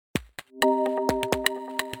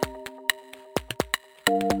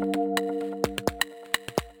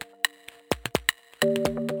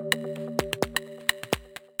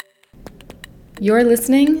You're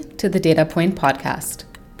listening to the Data Point Podcast,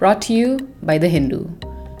 brought to you by The Hindu.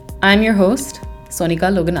 I'm your host, Sonika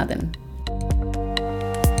Loganathan.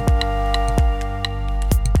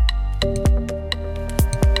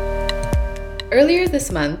 Earlier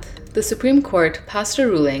this month, the Supreme Court passed a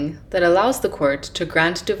ruling that allows the court to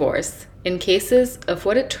grant divorce in cases of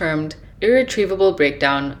what it termed irretrievable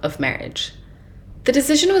breakdown of marriage. The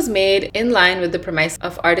decision was made in line with the premise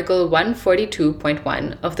of Article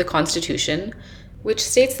 142.1 of the Constitution, which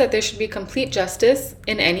states that there should be complete justice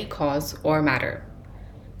in any cause or matter.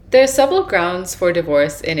 There are several grounds for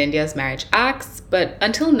divorce in India's marriage acts, but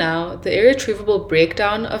until now, the irretrievable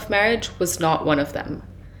breakdown of marriage was not one of them.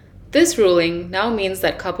 This ruling now means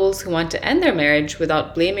that couples who want to end their marriage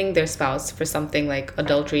without blaming their spouse for something like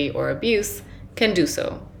adultery or abuse can do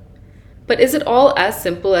so. But is it all as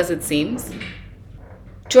simple as it seems?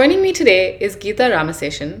 Joining me today is Geeta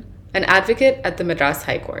Ramaseshan, an advocate at the Madras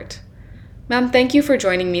High Court. Ma'am, thank you for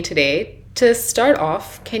joining me today. To start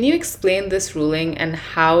off, can you explain this ruling and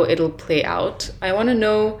how it'll play out? I want to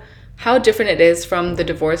know how different it is from the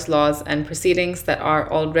divorce laws and proceedings that are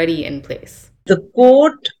already in place. The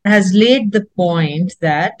court has laid the point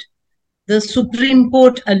that the Supreme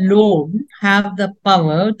Court alone have the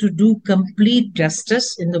power to do complete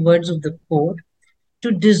justice, in the words of the court, to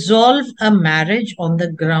dissolve a marriage on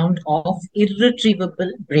the ground of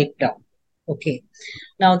irretrievable breakdown. Okay.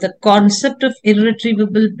 Now, the concept of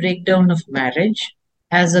irretrievable breakdown of marriage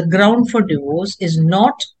as a ground for divorce is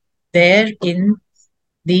not there in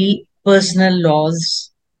the personal laws,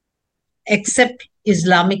 except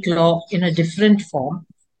Islamic law in a different form.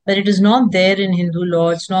 But it is not there in Hindu law,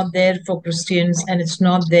 it's not there for Christians, and it's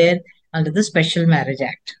not there under the Special Marriage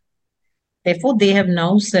Act. Therefore, they have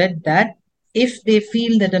now said that if they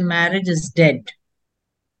feel that a marriage is dead,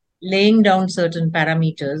 laying down certain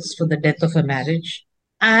parameters for the death of a marriage,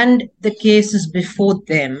 and the case is before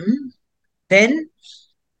them, then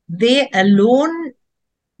they alone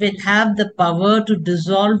will have the power to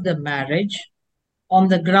dissolve the marriage on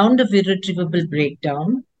the ground of irretrievable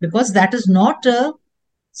breakdown, because that is not a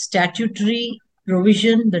statutory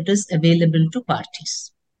provision that is available to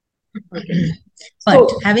parties.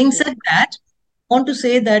 But having said that, I want to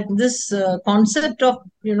say that this concept of,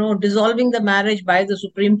 dissolving the marriage by the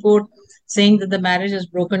Supreme Court, saying that the marriage has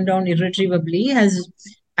broken down irretrievably, has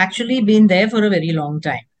actually been there for a very long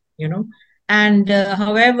time, And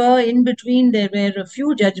however, in between, there were a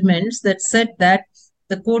few judgments that said that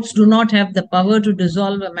the courts do not have the power to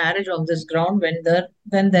dissolve a marriage on this ground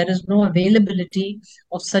when there is no availability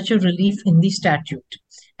of such a relief in the statute.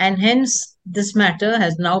 And hence, this matter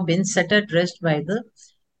has now been set at rest by the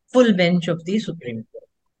full bench of the Supreme Court.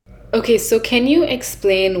 Okay, so can you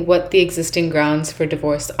explain what the existing grounds for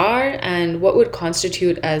divorce are and what would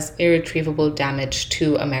constitute as irretrievable damage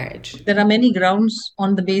to a marriage? There are many grounds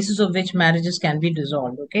on the basis of which marriages can be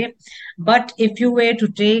dissolved, okay? But if you were to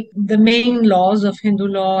take the main laws of Hindu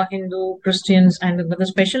law, Hindu, Christians, and the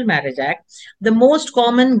Special Marriage Act, the most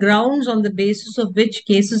common grounds on the basis of which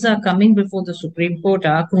cases are coming before the Supreme Court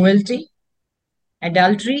are cruelty,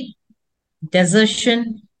 adultery,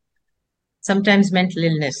 desertion, sometimes mental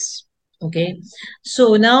illness. Okay.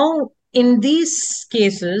 So now in these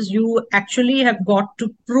cases, you actually have got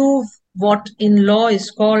to prove what in law is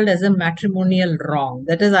called as a matrimonial wrong.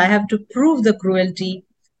 That is, I have to prove the cruelty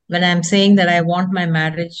when I'm saying that I want my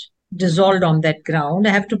marriage dissolved on that ground.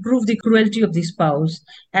 I have to prove the cruelty of the spouse.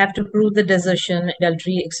 I have to prove the desertion,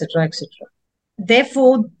 adultery, etc., etc.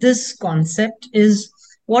 Therefore, this concept is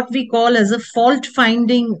what we call as a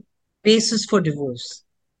fault-finding basis for divorce.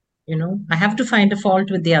 I have to find a fault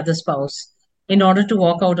with the other spouse in order to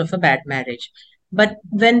walk out of a bad marriage. But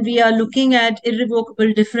when we are looking at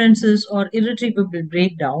irrevocable differences or irretrievable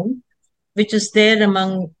breakdown, which is there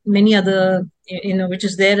among many other, which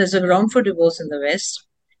is there as a ground for divorce in the West,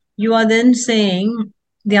 you are then saying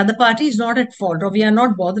the other party is not at fault, or we are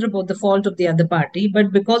not bothered about the fault of the other party,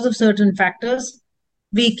 but because of certain factors,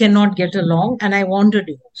 we cannot get along, and I want a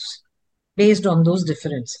divorce based on those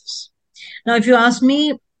differences. Now, if you ask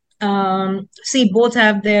me, see, both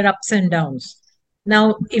have their ups and downs.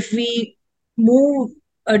 Now, if we move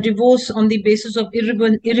a divorce on the basis of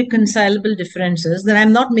irreconcilable differences, then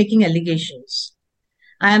I'm not making allegations.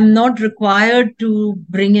 I am not required to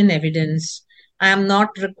bring in evidence. I am not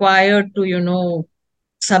required to,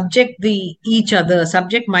 subject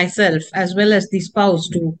myself as well as the spouse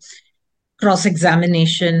to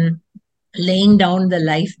cross-examination, laying down the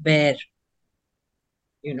life bare,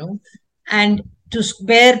 And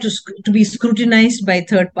to be scrutinized by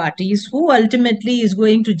third parties, who ultimately is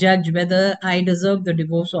going to judge whether I deserve the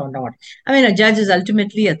divorce or not. I mean, a judge is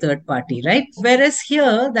ultimately a third party, right? Whereas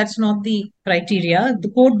here, that's not the criteria. The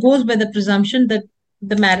court goes by the presumption that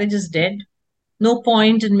the marriage is dead. No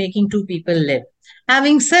point in making two people live.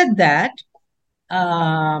 Having said that,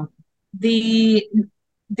 uh, the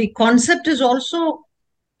the concept is also,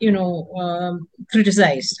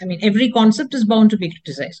 criticized. I mean, every concept is bound to be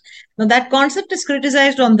criticized. Now, that concept is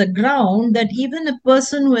criticized on the ground that even a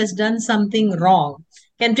person who has done something wrong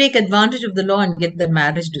can take advantage of the law and get the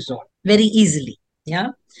marriage dissolved very easily. Yeah.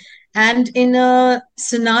 And in a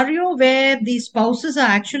scenario where the spouses are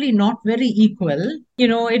actually not very equal,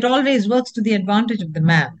 it always works to the advantage of the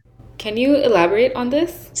man. Can you elaborate on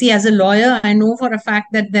this? See, as a lawyer, I know for a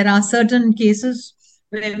fact that there are certain cases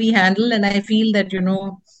where we handle, and I feel that,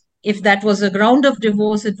 if that was a ground of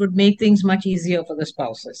divorce, it would make things much easier for the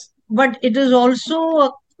spouses. But it is also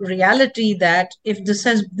a reality that if this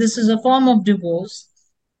is a form of divorce,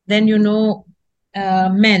 then,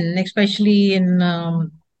 men, especially in,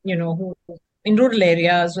 in rural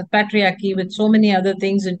areas with patriarchy, with so many other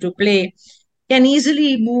things into play, can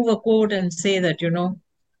easily move a court and say that,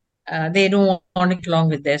 they don't want to get along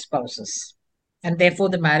with their spouses. And therefore,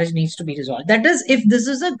 the marriage needs to be dissolved. That is, if this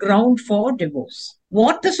is a ground for divorce.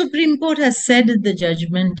 What the Supreme Court has said in the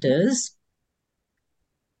judgment is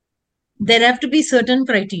there have to be certain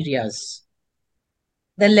criterias.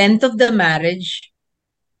 The length of the marriage,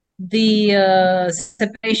 the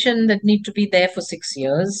separation that need to be there for 6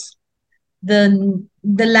 years, the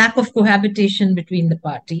lack of cohabitation between the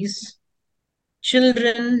parties,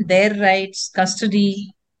 children, their rights,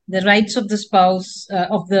 custody, the rights of the spouse,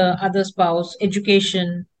 of the other spouse,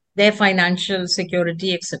 education, their financial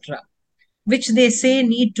security, etc., which they say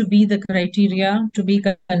need to be the criteria to be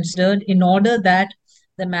considered in order that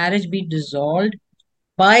the marriage be dissolved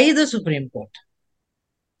by the Supreme Court.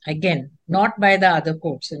 Again, not by the other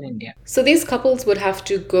courts in India. So these couples would have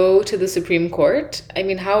to go to the Supreme Court. I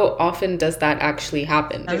mean, how often does that actually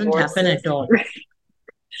happen? It doesn't happen at all.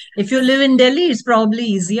 If you live in Delhi, it's probably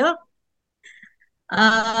easier.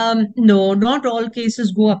 No, not all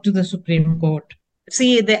cases go up to the Supreme Court.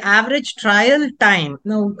 See, the average trial time.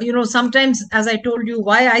 Now, sometimes, as I told you,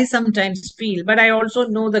 why I sometimes feel, but I also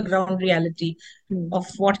know the ground reality of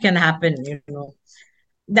what can happen.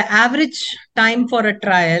 The average time for a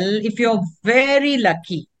trial, if you're very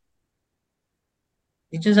lucky,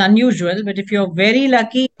 which is unusual, but if you're very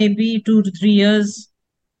lucky, maybe 2 to 3 years,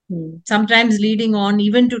 sometimes leading on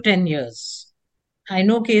even to 10 years. I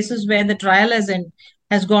know cases where the trial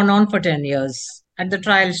has gone on for 10 years at the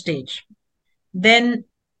trial stage. Then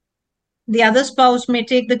the other spouse may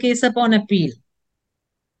take the case up on appeal.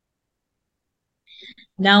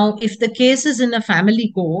 Now, if the case is in a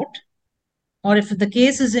family court, or if the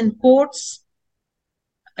case is in courts,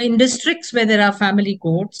 in districts where there are family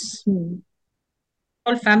courts,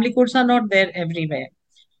 all family courts are not there everywhere,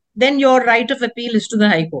 then your right of appeal is to the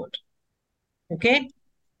High Court. Okay?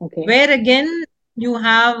 Where again, you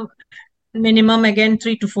have minimum again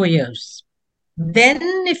 3 to 4 years. Then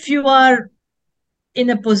if you are in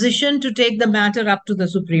a position to take the matter up to the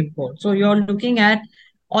Supreme Court. So you're looking at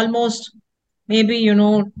almost maybe,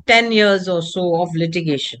 10 years or so of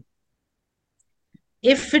litigation.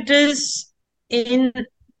 If it is in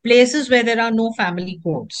places where there are no family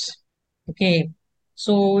courts, okay.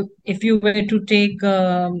 So if you were to take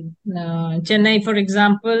Chennai, for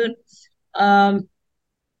example,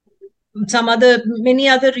 many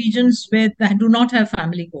other regions where that do not have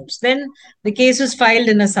family courts, then the case is filed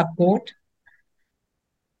in a sub-court.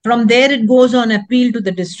 From there, it goes on appeal to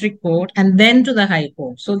the district court and then to the High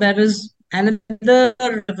Court. So there is another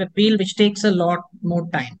appeal which takes a lot more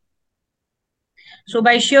time. So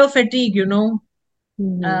by sheer fatigue,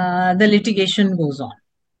 the litigation goes on.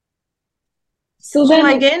 So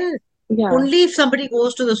again, only if somebody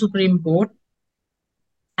goes to the Supreme Court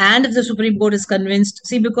and if the Supreme Court is convinced,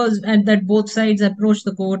 see, because that both sides approach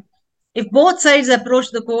the court. If both sides approach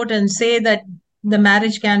the court and say that the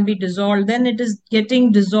marriage can be dissolved, then it is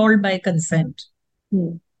getting dissolved by consent.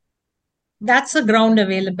 That's a ground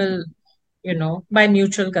available, by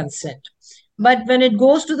mutual consent. But when it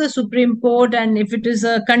goes to the Supreme Court and if it is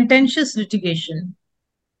a contentious litigation,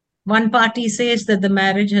 one party says that the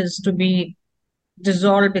marriage has to be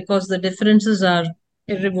dissolved because the differences are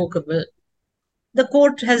irrevocable. The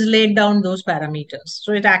court has laid down those parameters.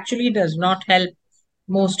 So it actually does not help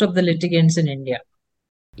most of the litigants in India.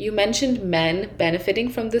 You mentioned men benefiting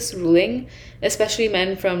from this ruling, especially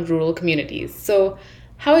men from rural communities. So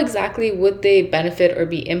How exactly would they benefit or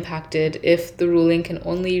be impacted if the ruling can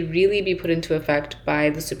only really be put into effect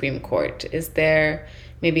by the Supreme Court? Is there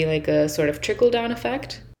maybe like a sort of trickle down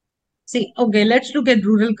effect? See, okay, let's look at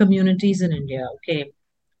rural communities in India. Okay.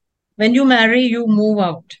 When you marry, you move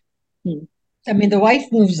out. I mean, the wife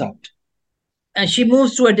moves out. She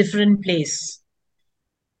moves to a different place.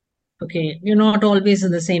 Okay. You're not always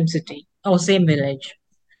in the same city or same village.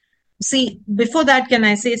 See, before that, can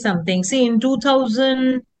I say something? See, in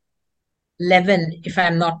 2011, if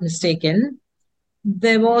I'm not mistaken,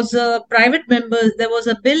 there was a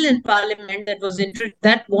bill in parliament that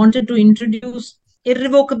that wanted to introduce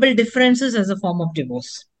irrevocable differences as a form of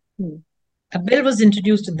divorce. A bill was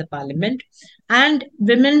introduced in the parliament, and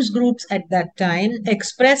women's groups at that time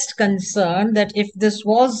expressed concern that if this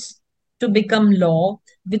was to become law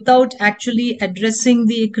without actually addressing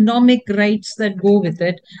the economic rights that go with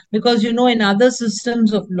it, because in other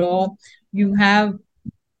systems of law, you have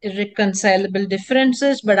irreconcilable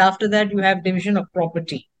differences, but after that, you have division of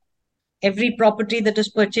property. Every property that is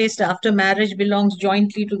purchased after marriage belongs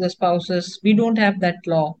jointly to the spouses. We don't have that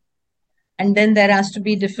law. And then there has to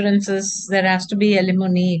be differences, there has to be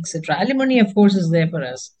alimony, etc. Alimony, of course, is there for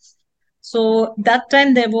us. So that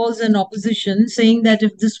time there was an opposition saying that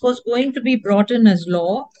if this was going to be brought in as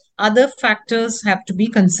law, other factors have to be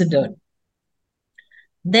considered.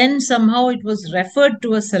 Then somehow it was referred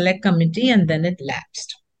to a select committee and then it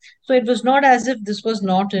lapsed. So it was not as if this was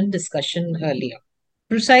not in discussion earlier,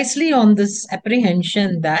 precisely on this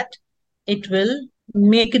apprehension that it will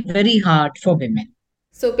make it very hard for women.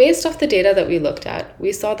 So, based off the data that we looked at,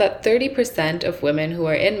 we saw that 30% of women who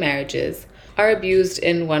are in marriages are abused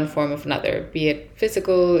in one form or another, be it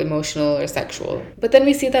physical, emotional, or sexual. But then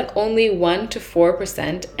we see that only 1 to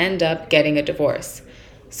 4% end up getting a divorce.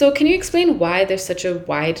 So, can you explain why there's such a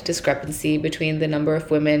wide discrepancy between the number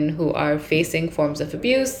of women who are facing forms of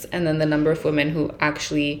abuse and then the number of women who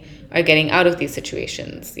actually are getting out of these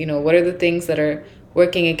situations? What are the things that are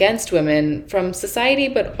working against women from society,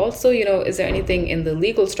 but also, is there anything in the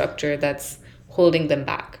legal structure that's holding them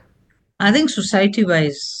back? I think society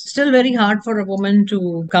wise, still very hard for a woman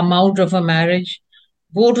to come out of a marriage,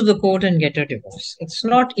 go to the court and get a divorce. It's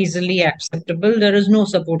not easily acceptable. There is no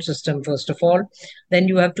support system, first of all. Then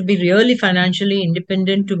you have to be really financially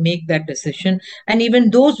independent to make that decision. And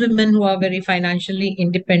even those women who are very financially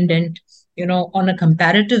independent, on a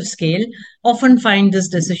comparative scale, often find this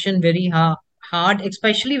decision very hard,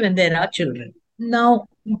 especially when there are children. Now,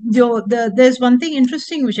 there's one thing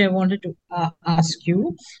interesting which I wanted to ask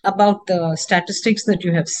you about the statistics that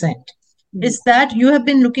you have sent. Is that you have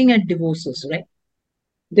been looking at divorces, right?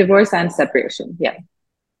 Divorce and separation, yeah.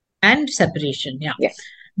 And separation, yeah. Yeah.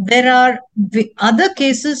 There are the other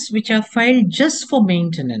cases which are filed just for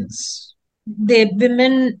maintenance.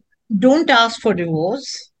 Women don't ask for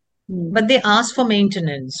divorce, but they ask for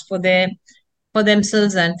maintenance for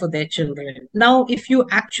themselves and for their children. Now, if you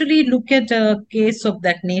actually look at a case of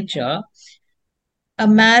that nature, a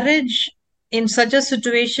marriage in such a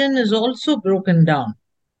situation is also broken down,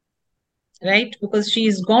 right? Because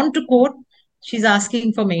she's gone to court, she's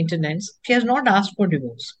asking for maintenance, she has not asked for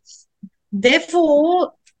divorce.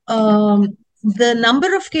 Therefore, the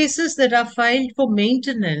number of cases that are filed for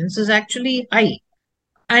maintenance is actually high,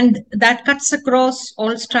 and that cuts across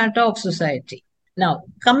all strata of society. Now,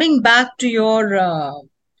 coming back to your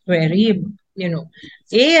query,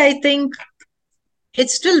 I think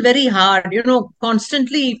it's still very hard.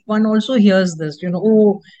 Constantly one also hears this,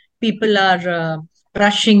 oh, people are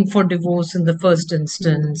rushing for divorce in the first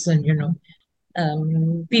instance, and,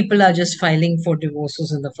 people are just filing for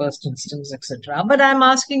divorces in the first instance, etc. But I'm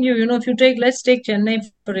asking you, if let's take Chennai,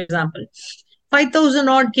 for example, 5,000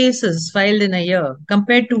 odd cases filed in a year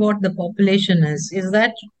compared to what the population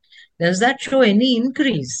does that show any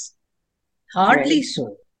increase? Hardly Right.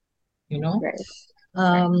 so, Right.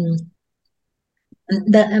 Um,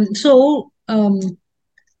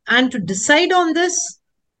 and to decide on this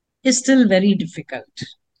is still very difficult.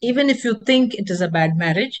 Even if you think it is a bad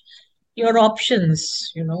marriage, your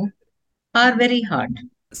options, are very hard.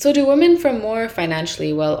 So, do women from more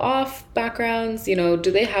financially well off backgrounds,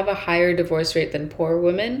 do they have a higher divorce rate than poor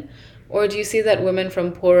women? Or do you see that women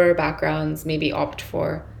from poorer backgrounds maybe opt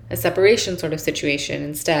for a separation sort of situation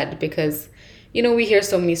instead? Because, we hear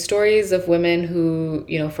so many stories of women who,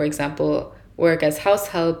 for example, work as house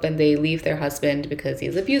help and they leave their husband because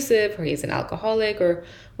he's abusive or he's an alcoholic or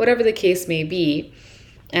whatever the case may be,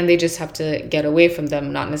 and they just have to get away from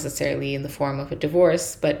them, not necessarily in the form of a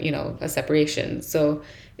divorce, but a separation. So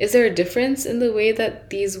is there a difference in the way that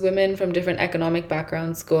these women from different economic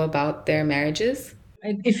backgrounds go about their marriages?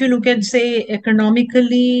 If you look at, say,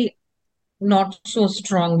 economically not so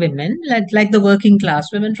strong women, like the working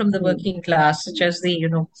class, women from the working class, such as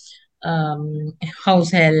the,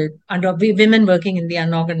 house help, women working in the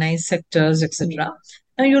unorganized sectors, etc.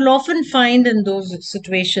 Now, you'll often find in those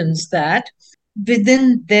situations that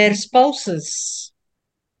within their spouses,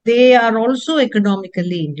 they are also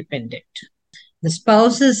economically independent. The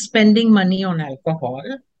spouse is spending money on alcohol,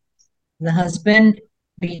 the husband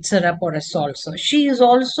beats her up or assaults her. She is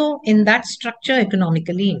also in that structure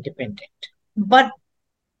economically independent. But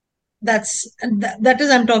that is,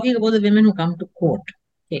 I'm talking about the women who come to court.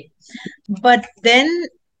 Okay. But then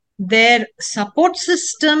their support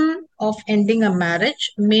system of ending a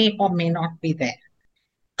marriage may or may not be there.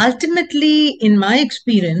 Ultimately, in my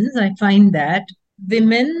experience, I find that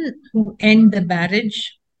women who end the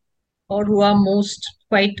marriage or who are most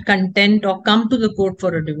quite content or come to the court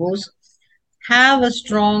for a divorce have a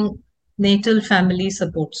strong natal family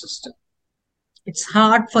support system. It's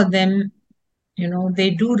hard for them,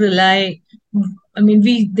 they do rely. I mean,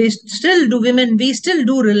 they still do, women, we still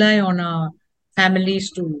do rely on our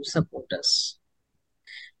families to support us.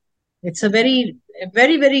 It's very,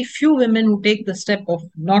 very few women who take the step of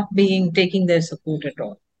not taking their support at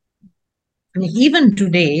all. I mean, even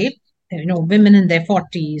today, women in their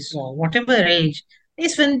 40s or whatever age,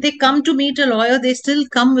 is when they come to meet a lawyer, they still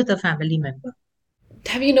come with a family member.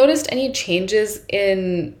 Have you noticed any changes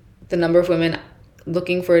in the number of women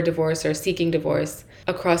looking for a divorce or seeking divorce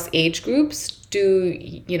across age groups? Do,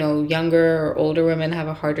 younger or older women have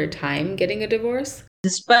a harder time getting a divorce?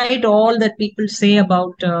 Despite all that people say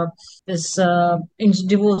about this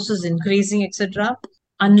divorces increasing, etc.,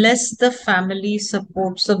 unless the family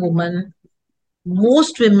supports a woman,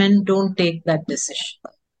 most women don't take that decision.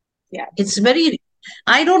 Yeah. It's very,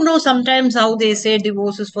 I don't know sometimes how they say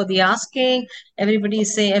divorce is for the asking. Everybody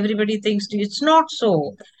thinks it's not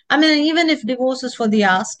so. I mean, even if divorce is for the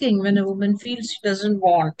asking, when a woman feels she doesn't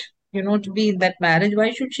want, to be in that marriage,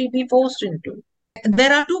 why should she be forced into?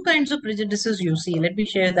 There are two kinds of prejudices you see. Let me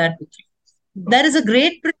share that with you. There is a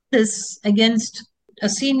great prejudice against a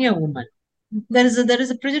senior woman. There is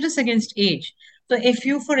a prejudice against age. So if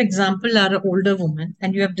you, for example, are an older woman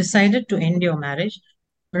and you have decided to end your marriage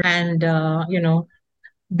and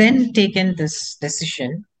then taken this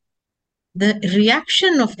decision, the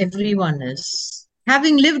reaction of everyone is,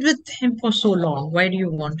 having lived with him for so long, why do you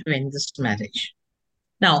want to end this marriage?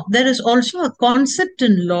 Now, there is also a concept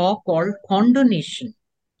in law called condonation.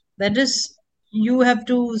 That is, you have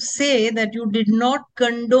to say that you did not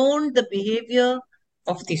condone the behavior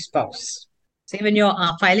of the spouse. Say, when you're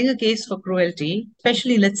filing a case for cruelty,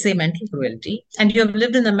 especially let's say mental cruelty, and you have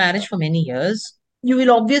lived in a marriage for many years, you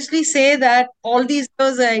will obviously say that all these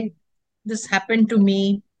years this happened to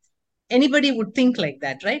me. Anybody would think like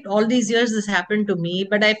that, right? All these years this happened to me,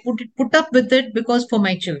 but I put up with it because for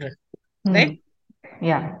my children, right?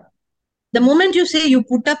 Yeah. The moment you say you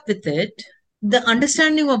put up with it, the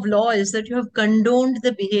understanding of law is that you have condoned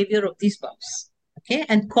the behavior of the spouse. Okay.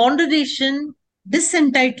 And condonation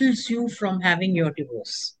disentitles you from having your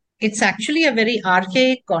divorce. It's actually a very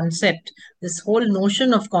archaic concept, this whole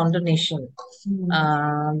notion of condonation.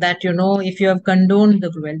 That, if you have condoned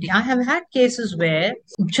the cruelty. I have had cases where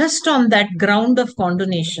just on that ground of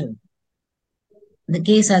condonation, the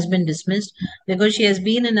case has been dismissed because she has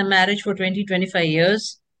been in a marriage for 20, 25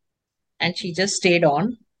 years and she just stayed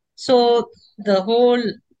on. So the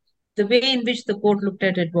way in which the court looked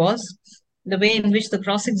at it was, the way in which the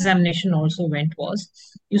cross-examination also went was,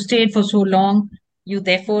 you stayed for so long, you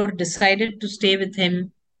therefore decided to stay with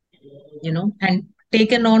him, and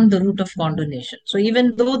taken on the route of condonation. So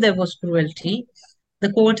even though there was cruelty,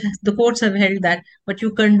 the courts have held that, but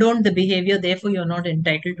you condoned the behavior, therefore you're not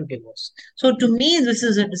entitled to divorce. So to me, this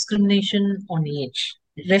is a discrimination on age,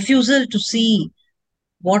 refusal to see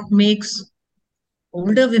what makes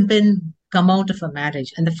older women come out of a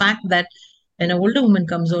marriage. And the fact that when an older woman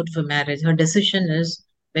comes out of a marriage, her decision is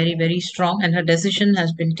very, very strong, and her decision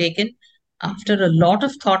has been taken after a lot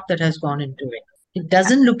of thought that has gone into it. It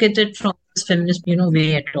doesn't look at it from this feminist,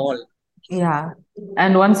 way at all. Yeah.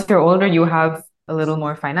 And once you're older, you have a little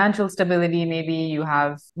more financial stability. Maybe you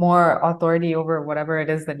have more authority over whatever it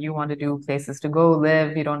is that you want to do, places to go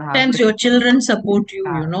live. You don't have. Sometimes your children support you,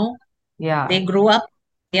 Yeah. They grow up,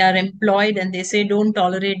 they are employed, and they say, don't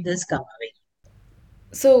tolerate this, come away.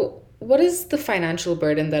 So, what is the financial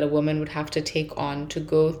burden that a woman would have to take on to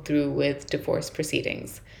go through with divorce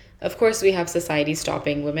proceedings? Of course, we have society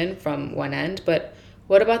stopping women from one end, but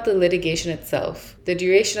what about the litigation itself? The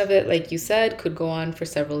duration of it, like you said, could go on for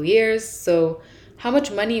several years. So, how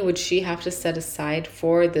much money would she have to set aside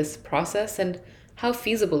for this process, and how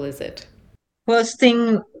feasible is it? First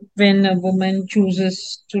thing, when a woman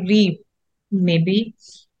chooses to leave maybe.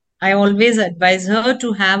 I always advise her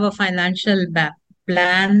to have a financial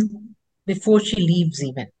plan before she leaves,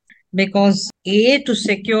 even. Because, A, to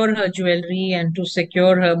secure her jewelry and to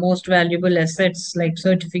secure her most valuable assets like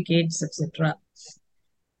certificates, etc.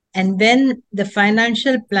 And then the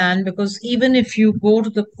financial plan, because even if you go to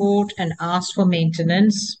the court and ask for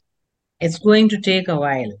maintenance, it's going to take a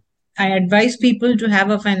while. I advise people to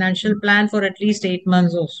have a financial plan for at least 8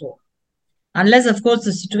 months or so. Unless, of course,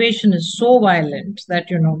 the situation is so violent that,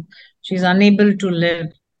 she's unable to live,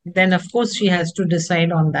 then, of course, she has to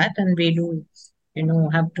decide on that. And we do,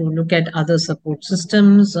 have to look at other support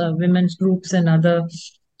systems, women's groups, and other,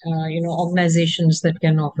 organizations that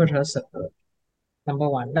can offer her support. Number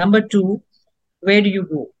one. Number two, where do you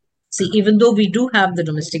go? See, even though we do have the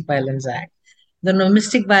Domestic Violence Act, the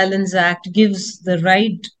Domestic Violence Act gives the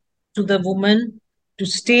right to the woman to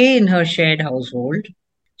stay in her shared household.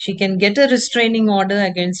 She can get a restraining order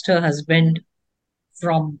against her husband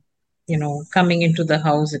from, coming into the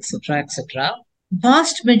house, etc., etc.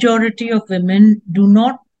 Vast majority of women do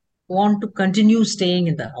not want to continue staying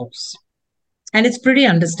in the house, and it's pretty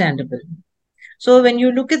understandable. So when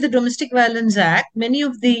you look at the Domestic Violence Act, many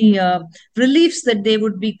of the reliefs that they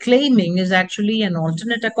would be claiming is actually an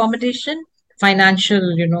alternate accommodation,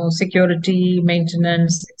 financial, security,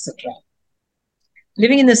 maintenance, etc.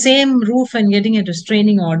 Living in the same roof and getting a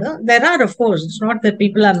restraining order, there are, of course, it's not that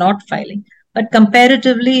people are not filing, but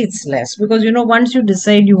comparatively it's less because, once you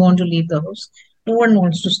decide you want to leave the house, no one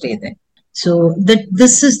wants to stay there. So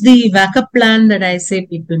this is the backup plan that I say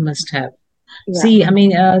people must have. Yeah. See, I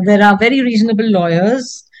mean, there are very reasonable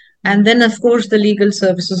lawyers, and then, of course, the Legal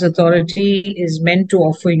Services Authority is meant to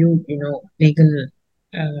offer you,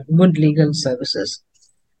 good legal services.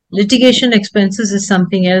 Litigation expenses is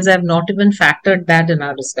something else. I've not even factored that in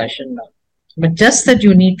our discussion now. But just that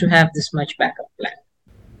you need to have this much backup plan.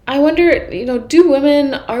 I wonder,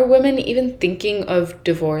 are women even thinking of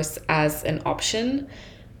divorce as an option?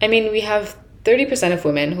 I mean, we have 30% of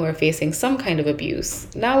women who are facing some kind of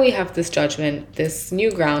abuse. Now we have this judgment, this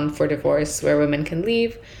new ground for divorce where women can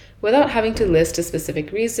leave without having to list a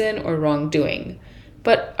specific reason or wrongdoing.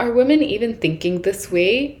 But are women even thinking this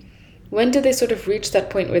way? When do they sort of reach that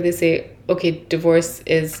point where they say, okay, divorce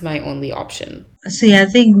is my only option? See, I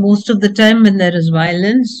think most of the time when there is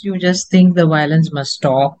violence, you just think the violence must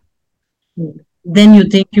stop. Then you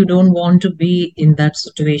think you don't want to be in that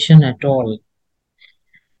situation at all.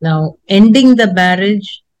 Now, ending the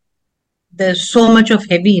marriage, there's so much of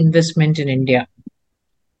heavy investment in India.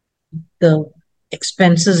 The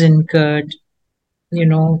expenses incurred,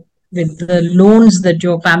 with the loans that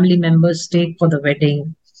your family members take for the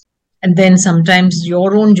wedding. And then sometimes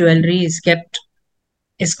your own jewelry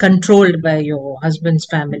is controlled by your husband's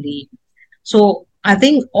family. So I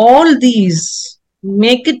think all these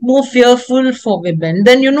make it more fearful for women.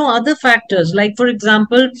 Then, other factors, like, for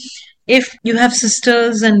example, if you have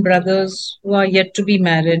sisters and brothers who are yet to be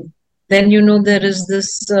married, then, there is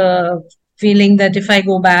this feeling that if I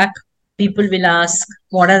go back, people will ask,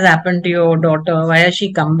 what has happened to your daughter? Why has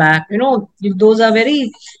she come back? Those are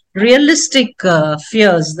very realistic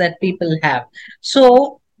fears that people have.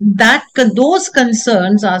 So those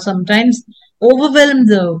concerns are sometimes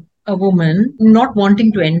overwhelm a woman not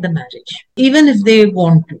wanting to end the marriage, even if they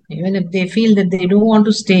want to, even if they feel that they don't want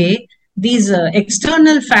to stay. These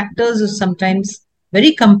external factors is sometimes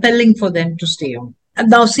very compelling for them to stay on. And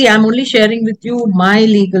now, see, I'm only sharing with you my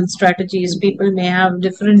legal strategies. People may have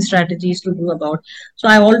different strategies to do about. So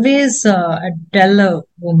I always tell a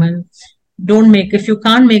woman, if you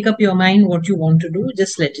can't make up your mind what you want to do,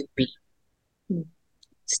 just let it be.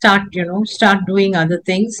 Start doing other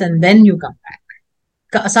things and then you come back.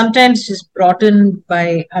 Sometimes she's brought in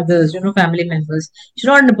by others, family members. She's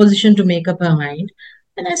not in a position to make up her mind.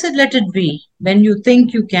 And I said, let it be. When you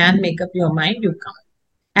think you can make up your mind, you come.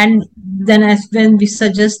 And then when we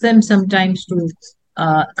suggest them sometimes to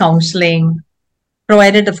counseling,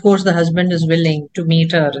 provided, of course, the husband is willing to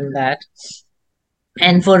meet her in that.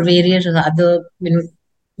 And for various other,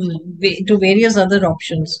 to various other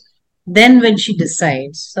options. Then when she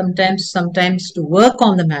decides, sometimes to work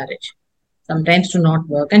on the marriage, sometimes to not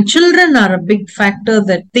work. And children are a big factor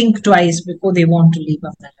that think twice before they want to leave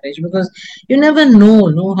a marriage, because you never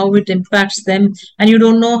know how it impacts them, and you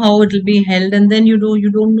don't know how it will be held. And then you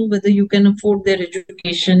don't know whether you can afford their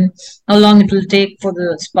education, how long it will take for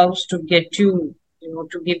the spouse to get you,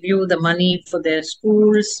 to give you the money for their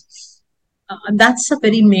schools. That's a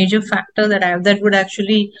very major factor that would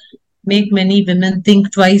actually make many women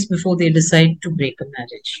think twice before they decide to break a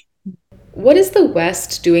marriage. What is the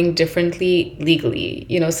West doing differently legally?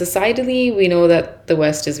 Societally, we know that the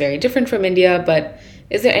West is very different from India, but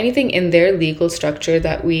Is there anything in their legal structure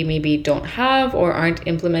that we maybe don't have or aren't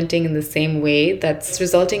implementing in the same way that's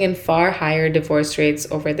resulting in far higher divorce rates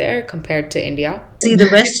over there compared to India? See, the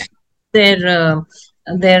West, their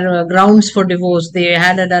grounds for divorce. They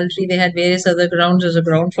had adultery. They had various other grounds as a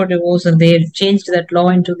ground for divorce, and they changed that law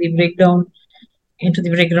into the breakdown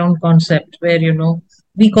concept, where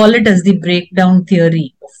we call it as the breakdown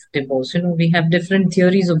theory of divorce. We have different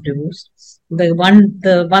theories of divorce. The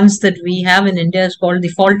ones that we have in India is called the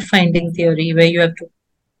fault finding theory, where you have to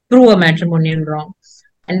prove a matrimonial wrong,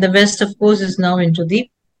 and the West, of course, is now into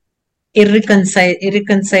the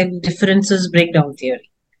irreconcilable differences breakdown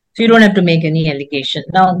theory. So you don't have to make any allegation.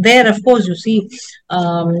 Now, there, of course, you see,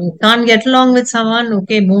 can't get along with someone,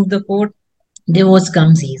 okay, move the court, divorce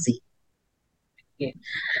comes easy. Okay.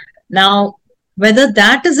 Now, whether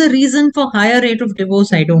that is a reason for higher rate of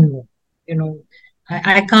divorce, I don't know.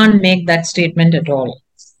 I can't make that statement at all,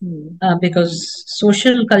 because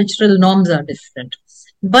social cultural norms are different.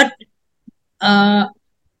 But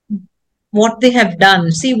what they have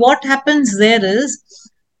done, see, what happens there is,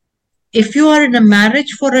 if you are in a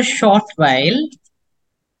marriage for a short while,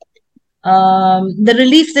 the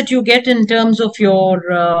relief that you get in terms of your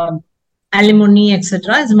alimony,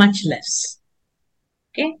 etc., is much less.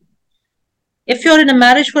 Okay. If you're in a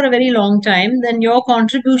marriage for a very long time, then your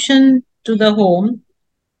contribution to the home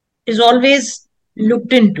is always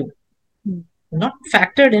looked into, not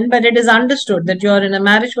factored in, but it is understood that you're in a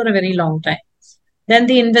marriage for a very long time. Then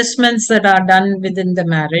the investments that are done within the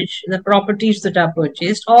marriage, the properties that are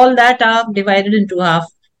purchased, all that are divided into half,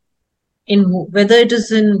 in whether it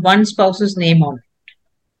is in one spouse's name or not.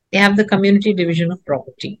 They have the community division of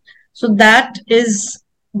property. So that is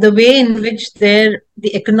the way in which the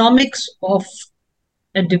economics of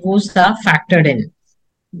a divorce are factored in.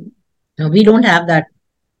 Now, we don't have that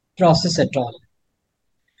process at all.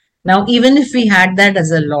 Now, even if we had that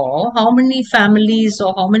as a law, how many families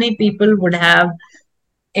or how many people would have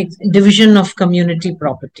division of community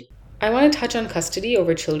property? I want to touch on custody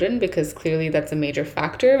over children because clearly that's a major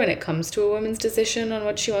factor when it comes to a woman's decision on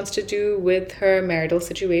what she wants to do with her marital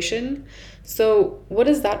situation. So, what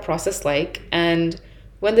is that process like? And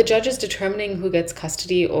when the judge is determining who gets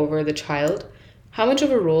custody over the child, how much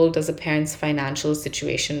of a role does a parent's financial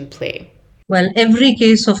situation play? Well, every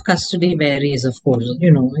case of custody varies, of course.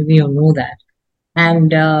 We all know that.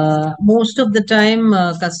 And most of the time,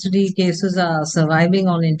 custody cases are surviving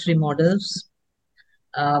on interim orders.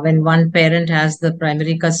 When one parent has the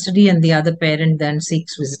primary custody and the other parent then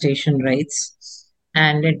seeks visitation rights,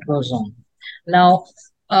 and it goes on. Now,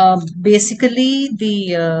 basically,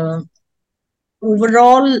 the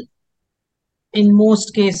overall, in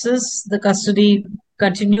most cases, the custody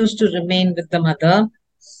continues to remain with the mother.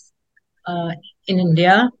 In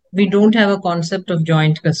India, we don't have a concept of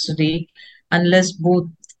joint custody unless both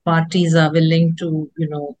parties are willing to,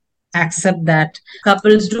 accept that.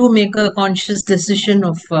 Couples do make a conscious decision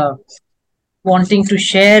of wanting to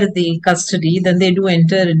share the custody, then they do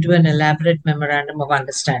enter into an elaborate memorandum of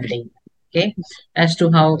understanding, okay, as to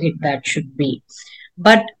how that should be.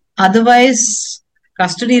 But otherwise,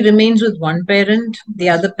 custody remains with one parent. The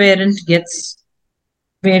other parent gets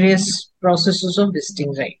various processes of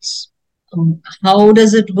visiting rights. How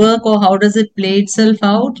does it work, or how does it play itself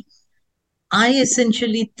out? I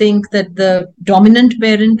essentially think that the dominant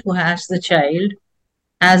parent who has the child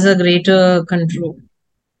has a greater control,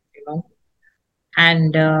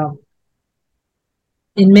 and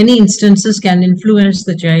in many instances can influence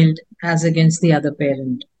the child as against the other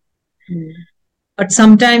parent. But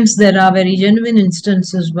sometimes there are very genuine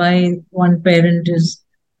instances why one parent is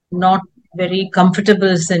not very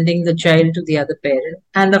comfortable sending the child to the other parent.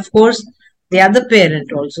 And of course, the other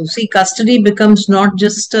parent also. See, custody becomes not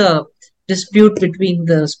just a dispute between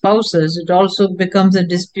the spouses, it also becomes a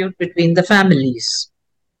dispute between the families.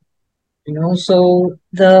 So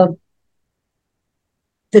the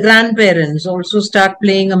grandparents also start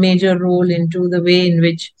playing a major role into the way in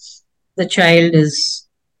which the child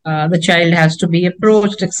has to be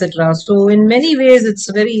approached, etc. So in many ways,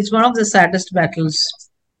 it's one of the saddest battles,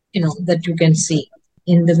 that you can see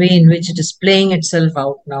in the way in which it is playing itself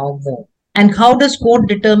out now more. And how does court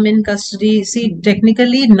determine custody? See,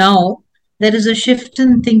 technically now there is a shift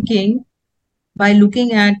in thinking by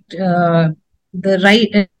looking at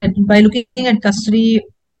by looking at custody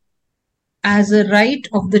as a right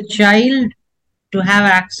of the child to have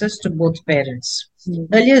access to both parents.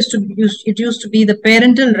 Earlier, it used to be the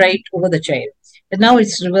parental right over the child. But now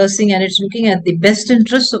it's reversing, and it's looking at the best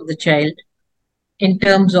interests of the child in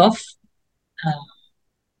terms of,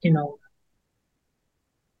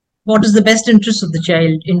 what is the best interest of the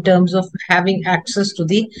child in terms of having access to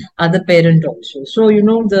the other parent also. So,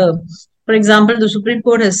 for example, the Supreme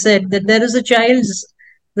Court has said that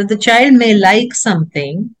that the child may like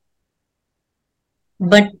something,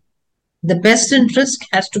 but the best interest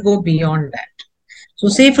has to go beyond that. So,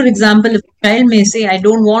 say, for example, if a child may say, I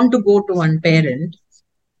don't want to go to one parent,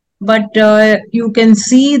 but you can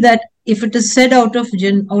see that if it is said out of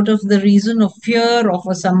the reason of fear or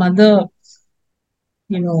for some other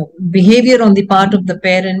behavior on the part of the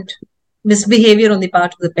parent, misbehavior on the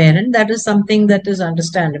part of the parent, that is something that is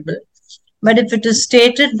understandable. But if it is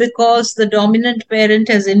stated because the dominant parent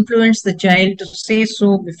has influenced the child to say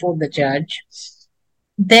so before the judge,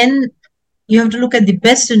 then you have to look at the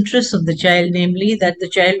best interests of the child, namely that the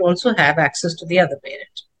child also have access to the other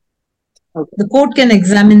parent. Okay. The court can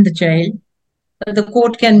examine the child, but the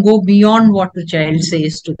court can go beyond what the child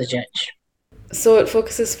says to the judge. So it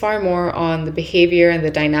focuses far more on the behavior and the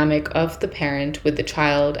dynamic of the parent with the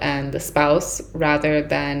child and the spouse rather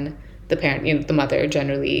than the parent, the mother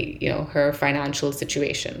generally, her financial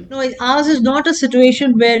situation. No, ours is not a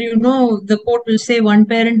situation where, the court will say one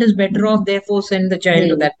parent is better off, therefore send the child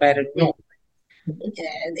to that parent. No.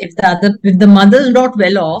 If the mother is not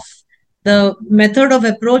well off, the method of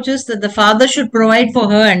approach is that the father should provide for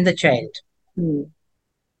her and the child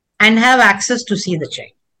and have access to see the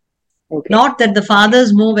child. Okay. Not that the father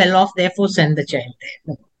is more well off, therefore send the child there.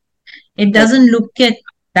 No. It doesn't look at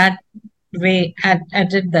that way, at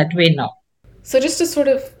it that way now. So just to sort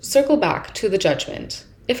of circle back to the judgment,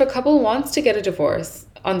 if a couple wants to get a divorce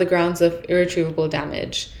on the grounds of irretrievable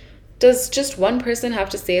damage, does just one person have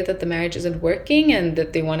to say that the marriage isn't working and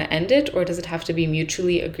that they want to end it, or does it have to be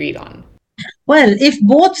mutually agreed on? Well, if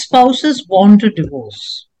both spouses want a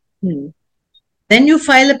divorce, then you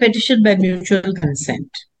file a petition by mutual consent.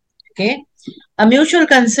 Okay? A mutual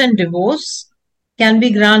consent divorce can be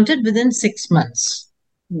granted within 6 months.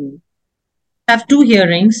 Have 2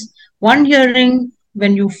 hearings. One hearing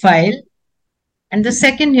when you file, and the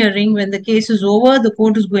second hearing when the case is over, the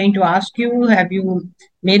court is going to ask you, have you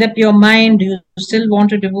made up your mind? Do you still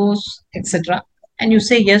want a divorce, etc.? And you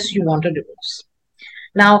say, yes, you want a divorce.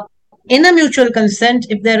 Now, in a mutual consent,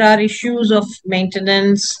 if there are issues of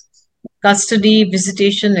maintenance, custody,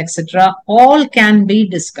 visitation, etc., all can be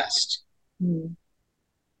discussed.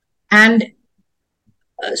 And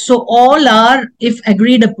so all are, if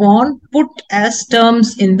agreed upon, put as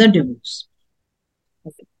terms in the divorce.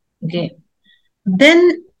 Okay.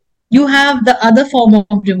 Then you have the other form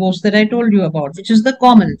of divorce that I told you about, which is the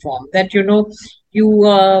common form, that you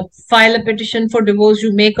file a petition for divorce,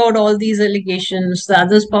 you make out all these allegations, the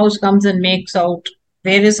other spouse comes and makes out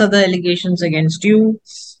various other allegations against you.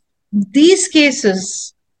 These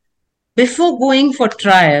cases, before going for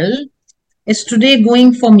trial, is today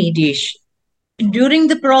going for mediation. During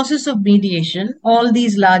the process of mediation, all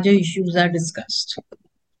these larger issues are discussed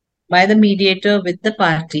by the mediator with the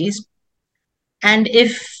parties. And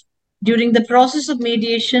if during the process of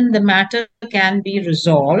mediation, the matter can be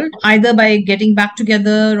resolved either by getting back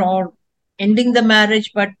together or ending the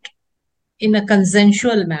marriage, but in a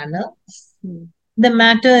consensual manner, the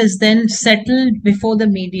matter is then settled before the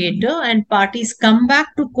mediator and parties come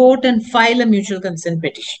back to court and file a mutual consent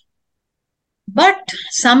petition. But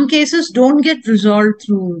some cases don't get resolved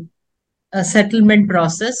through a settlement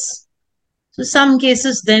process. So some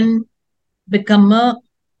cases then become a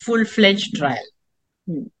full-fledged trial,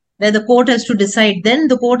 where the court has to decide. Then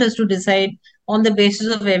the court has to decide on the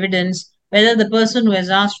basis of evidence whether the person who has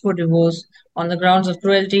asked for divorce on the grounds of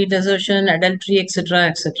cruelty, desertion, adultery,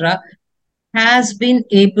 etc., has been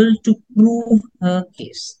able to prove her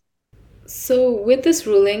case. So with this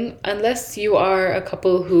ruling, unless you are a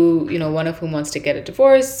couple who, one of whom wants to get a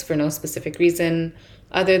divorce for no specific reason,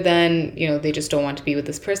 other than, they just don't want to be with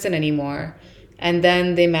this person anymore, and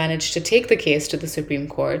then they manage to take the case to the Supreme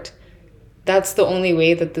Court, that's the only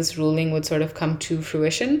way that this ruling would sort of come to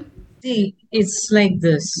fruition? See, it's like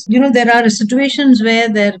this. There are situations where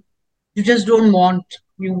you just don't want,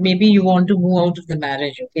 maybe you want to move out of the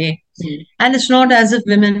marriage, okay? And it's not as if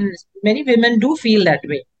many women do feel that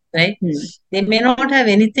way, right? They may not have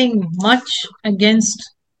anything much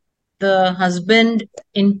against the husband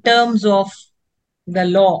in terms of the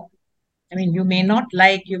law. I mean, you may not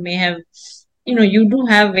like, you may have, you do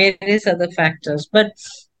have various other factors, but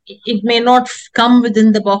it may not come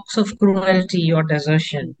within the box of cruelty or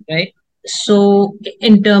desertion, right? So,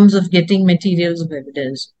 in terms of getting materials of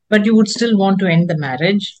evidence, but you would still want to end the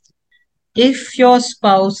marriage. If your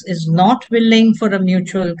spouse is not willing for a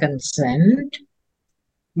mutual consent,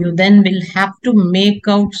 you then will have to make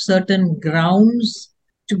out certain grounds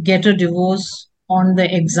to get a divorce on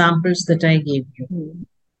the examples that I gave you.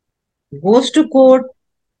 Goes to court,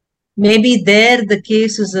 maybe there the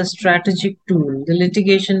case is a strategic tool. The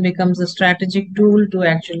litigation becomes a strategic tool to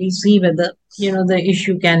actually see whether, the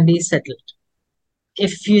issue can be settled.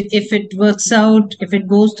 If it works out, if it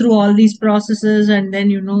goes through all these processes, and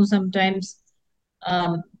then, sometimes,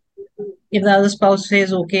 um, if the other spouse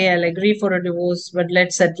says, okay, I'll agree for a divorce, but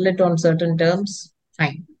let's settle it on certain terms,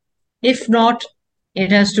 fine. If not,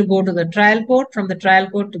 it has to go to the trial court, from the trial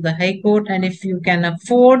court to the high court, and if you can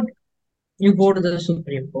afford, you go to the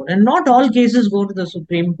Supreme Court. And not all cases go to the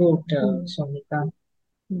Supreme Court, Sonika.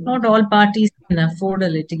 Not all parties can afford a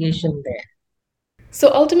litigation there. So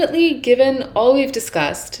ultimately, given all we've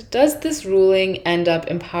discussed, does this ruling end up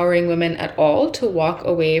empowering women at all to walk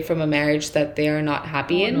away from a marriage that they are not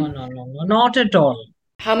happy in? No, not at all.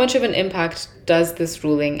 How much of an impact does this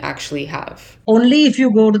ruling actually have? Only if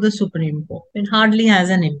you go to the Supreme Court. It hardly has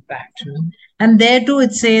an impact. And there too,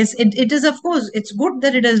 it says, it is, of course, it's good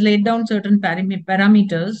that it has laid down certain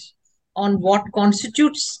parameters on what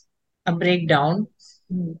constitutes a breakdown.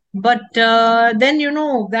 But then,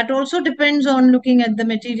 that also depends on looking at the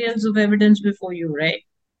materials of evidence before you, right?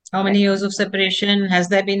 How many years of separation? Has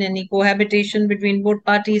there been any cohabitation between both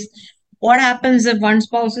parties? What happens if one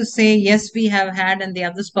spouse is saying, yes, we have had, and the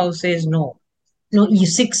other spouse says no?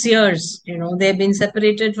 6 years, they've been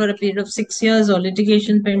separated for a period of 6 years or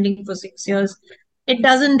litigation pending for 6 years. It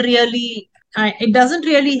doesn't really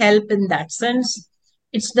help in that sense.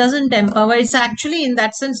 It doesn't empower. It's actually, in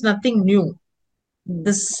that sense, nothing new.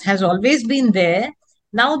 This has always been there.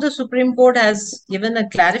 Now the Supreme Court has given a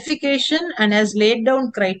clarification and has laid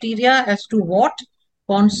down criteria as to what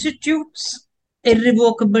constitutes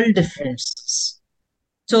irrevocable differences.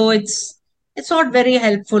 So it's not very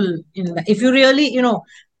helpful in that. If you really,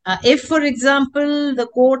 if, for example, the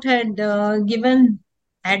court had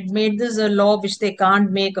made this a law, which they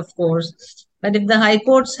can't make, of course, but if the high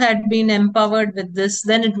courts had been empowered with this,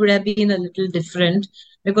 then it would have been a little different,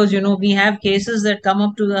 because, we have cases that come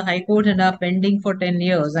up to the high court and are pending for 10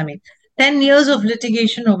 years. I mean, 10 years of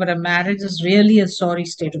litigation over a marriage is really a sorry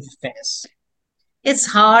state of affairs. It's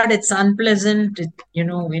hard, it's unpleasant, it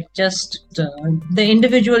just, the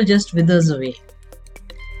individual just withers away.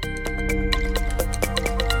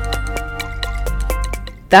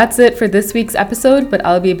 That's it for this week's episode, but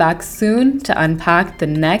I'll be back soon to unpack the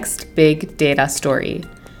next big data story.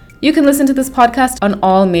 You can listen to this podcast on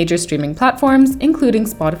all major streaming platforms, including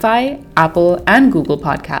Spotify, Apple, and Google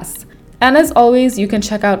Podcasts. And as always, you can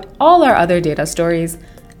check out all our other data stories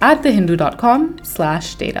at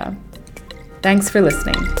thehindu.com/data. Thanks for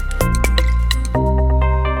listening.